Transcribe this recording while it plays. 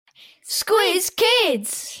Squiz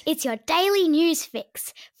Kids! It's your daily news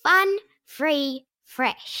fix. Fun, free,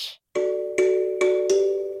 fresh.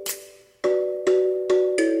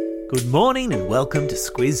 Good morning and welcome to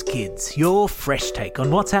Squiz Kids, your fresh take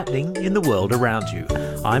on what's happening in the world around you.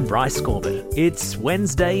 I'm Bryce Corbett. It's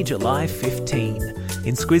Wednesday, July 15.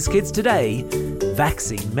 In Squiz Kids today,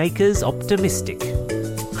 vaccine makers optimistic.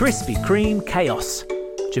 Krispy Kreme chaos.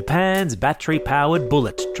 Japan's battery-powered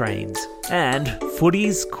bullet trains. And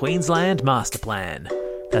footy's Queensland master plan.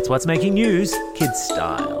 That's what's making news, kids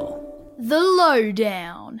style. The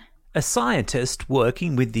Lowdown. A scientist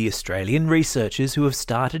working with the Australian researchers who have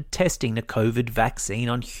started testing a COVID vaccine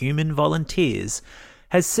on human volunteers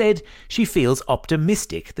has said she feels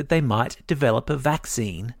optimistic that they might develop a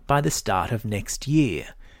vaccine by the start of next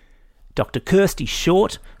year. Dr. Kirsty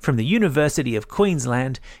Short from the University of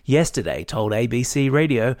Queensland yesterday told ABC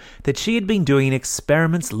Radio that she had been doing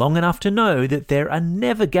experiments long enough to know that there are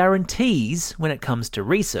never guarantees when it comes to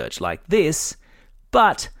research like this,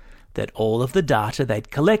 but that all of the data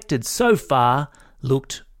they'd collected so far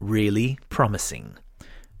looked really promising.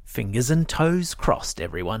 Fingers and toes crossed,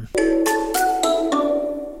 everyone.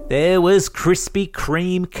 There was Krispy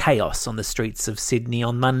Kreme chaos on the streets of Sydney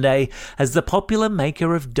on Monday as the popular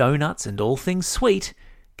maker of donuts and all things sweet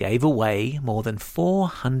gave away more than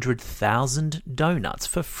 400,000 donuts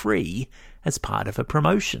for free as part of a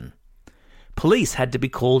promotion. Police had to be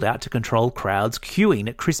called out to control crowds queuing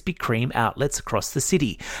at Krispy Kreme outlets across the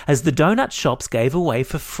city as the donut shops gave away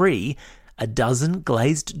for free a dozen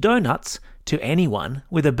glazed donuts to anyone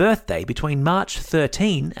with a birthday between March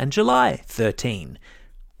 13 and July 13.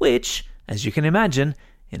 Which, as you can imagine,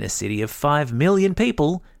 in a city of 5 million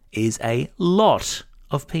people, is a lot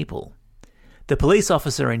of people. The police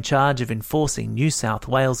officer in charge of enforcing New South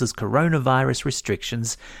Wales's coronavirus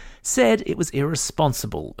restrictions said it was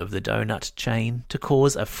irresponsible of the donut chain to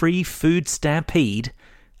cause a free food stampede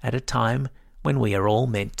at a time when we are all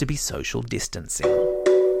meant to be social distancing.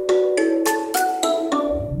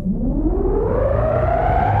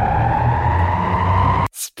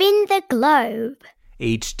 Spin the globe.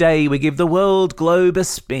 Each day we give the world globe a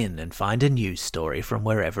spin and find a news story from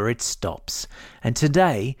wherever it stops. And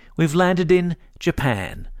today we've landed in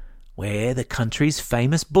Japan, where the country's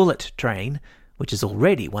famous bullet train, which is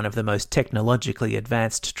already one of the most technologically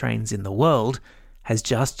advanced trains in the world, has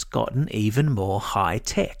just gotten even more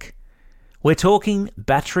high-tech. We're talking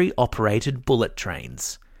battery-operated bullet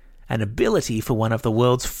trains, an ability for one of the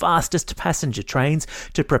world's fastest passenger trains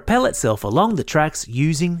to propel itself along the tracks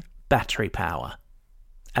using battery power.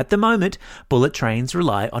 At the moment, bullet trains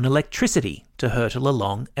rely on electricity to hurtle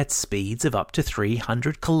along at speeds of up to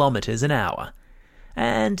 300 kilometres an hour.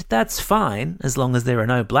 And that's fine as long as there are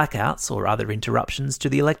no blackouts or other interruptions to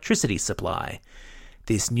the electricity supply.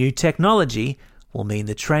 This new technology will mean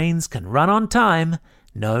the trains can run on time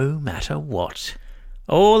no matter what.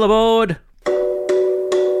 All aboard!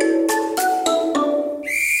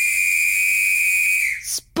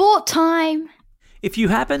 Sport time! If you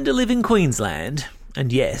happen to live in Queensland,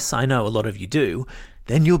 and yes, I know a lot of you do,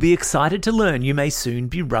 then you'll be excited to learn you may soon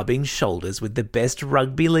be rubbing shoulders with the best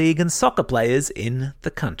rugby league and soccer players in the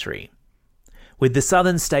country. With the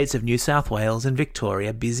southern states of New South Wales and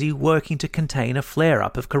Victoria busy working to contain a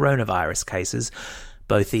flare-up of coronavirus cases,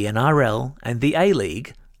 both the NRL and the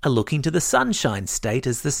A-League are looking to the Sunshine State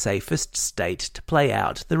as the safest state to play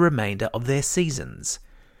out the remainder of their seasons.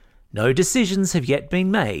 No decisions have yet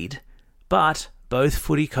been made, but both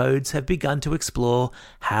footy codes have begun to explore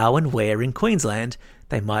how and where in Queensland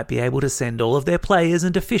they might be able to send all of their players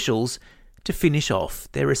and officials to finish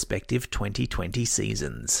off their respective 2020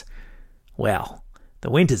 seasons. Well, the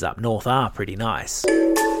winters up north are pretty nice.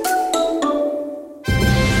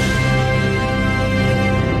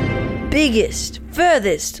 Biggest,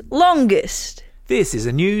 furthest, longest. This is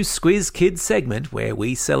a new Squiz Kids segment where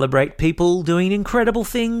we celebrate people doing incredible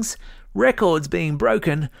things, records being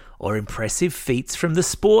broken, or impressive feats from the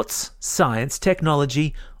sports, science,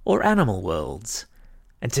 technology, or animal worlds.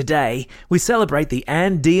 And today, we celebrate the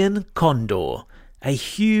Andean condor, a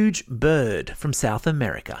huge bird from South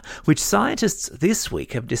America, which scientists this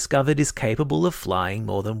week have discovered is capable of flying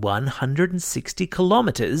more than 160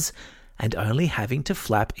 kilometres and only having to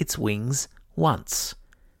flap its wings once.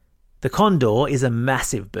 The condor is a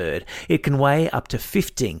massive bird. It can weigh up to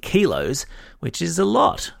 15 kilos, which is a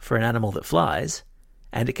lot for an animal that flies,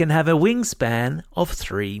 and it can have a wingspan of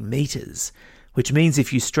 3 metres, which means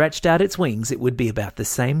if you stretched out its wings, it would be about the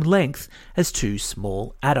same length as 2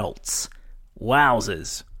 small adults.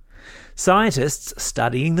 Wowzers! Scientists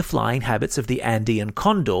studying the flying habits of the Andean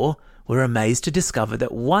condor were amazed to discover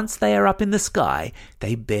that once they are up in the sky,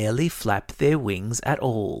 they barely flap their wings at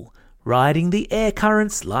all, riding the air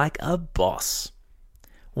currents like a boss.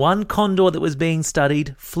 One condor that was being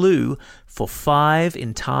studied flew for 5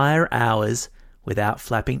 entire hours without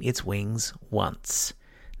flapping its wings once.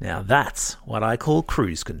 Now that's what I call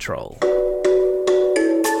cruise control.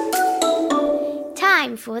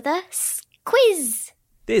 Time for the quiz.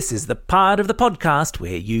 This is the part of the podcast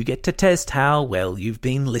where you get to test how well you've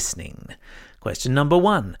been listening. Question number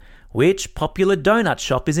 1. Which popular donut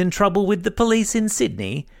shop is in trouble with the police in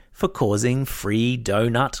Sydney for causing free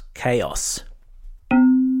donut chaos?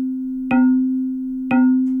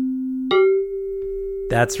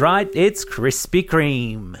 That's right, it's Krispy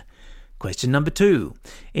Kreme. Question number 2.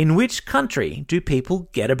 In which country do people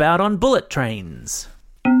get about on bullet trains?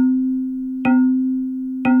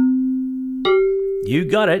 You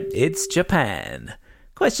got it, it's Japan.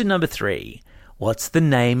 Question number 3. What's the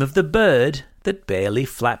name of the bird that barely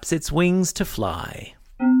flaps its wings to fly?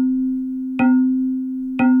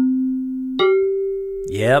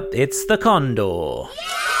 Yep, it's the condor.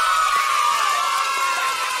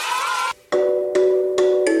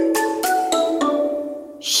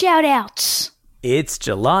 Shout-outs. It's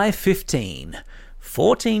July 15.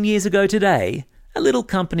 14 years ago today, a little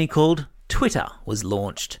company called Twitter was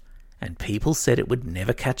launched, and people said it would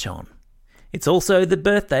never catch on. It's also the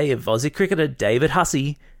birthday of Aussie cricketer David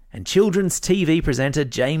Hussey and children's TV presenter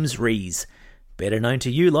James Rees, better known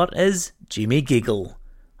to you lot as Jimmy Giggle.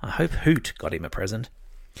 I hope Hoot got him a present.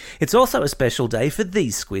 It's also a special day for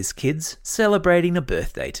these Squiz kids celebrating a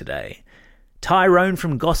birthday today. Tyrone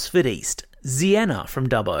from Gosford East, Zienna from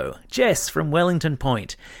Dubbo, Jess from Wellington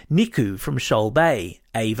Point, Niku from Shoal Bay,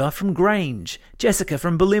 Ava from Grange, Jessica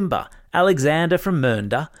from Bulimba, Alexander from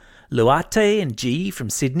Mernda, Luate and G from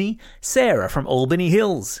Sydney, Sarah from Albany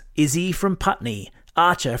Hills, Izzy from Putney,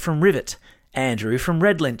 Archer from Rivet, Andrew from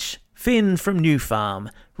Redlinch, Finn from New Farm,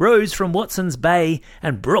 Rose from Watson's Bay,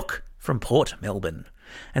 and Brooke from Port Melbourne.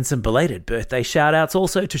 And some belated birthday shout-outs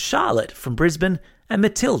also to Charlotte from Brisbane and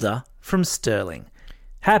Matilda from Stirling.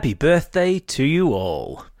 Happy birthday to you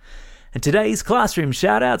all. And today's classroom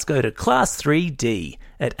shout-outs go to Class 3D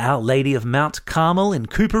at Our Lady of Mount Carmel in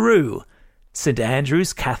Coorparoo, St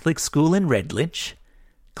Andrew's Catholic School in Redlinch,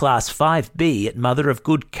 Class 5B at Mother of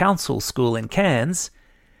Good Counsel School in Cairns,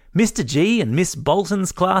 Mr G and Miss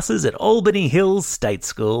Bolton's classes at Albany Hills State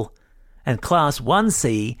School, and Class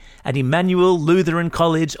 1C at Emmanuel Lutheran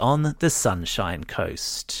College on the Sunshine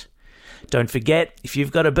Coast. Don't forget, if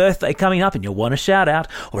you've got a birthday coming up and you want a shout-out,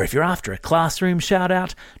 or if you're after a classroom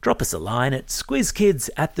shout-out, drop us a line at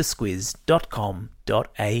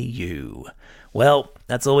squizkids@thesquiz.com.au. Well,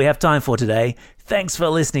 that's all we have time for today. Thanks for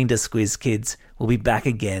listening to Squiz Kids. We'll be back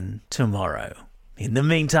again tomorrow. In the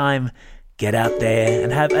meantime, get out there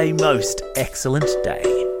and have a most excellent day.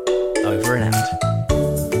 Over and out.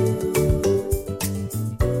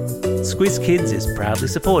 Squiz Kids is proudly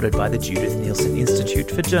supported by the Judith Neilson Institute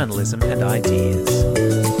for Journalism and Ideas.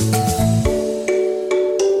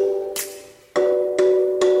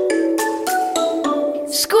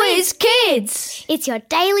 Squiz Kids! It's your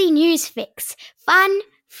daily news fix. Fun,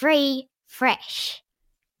 free, fresh.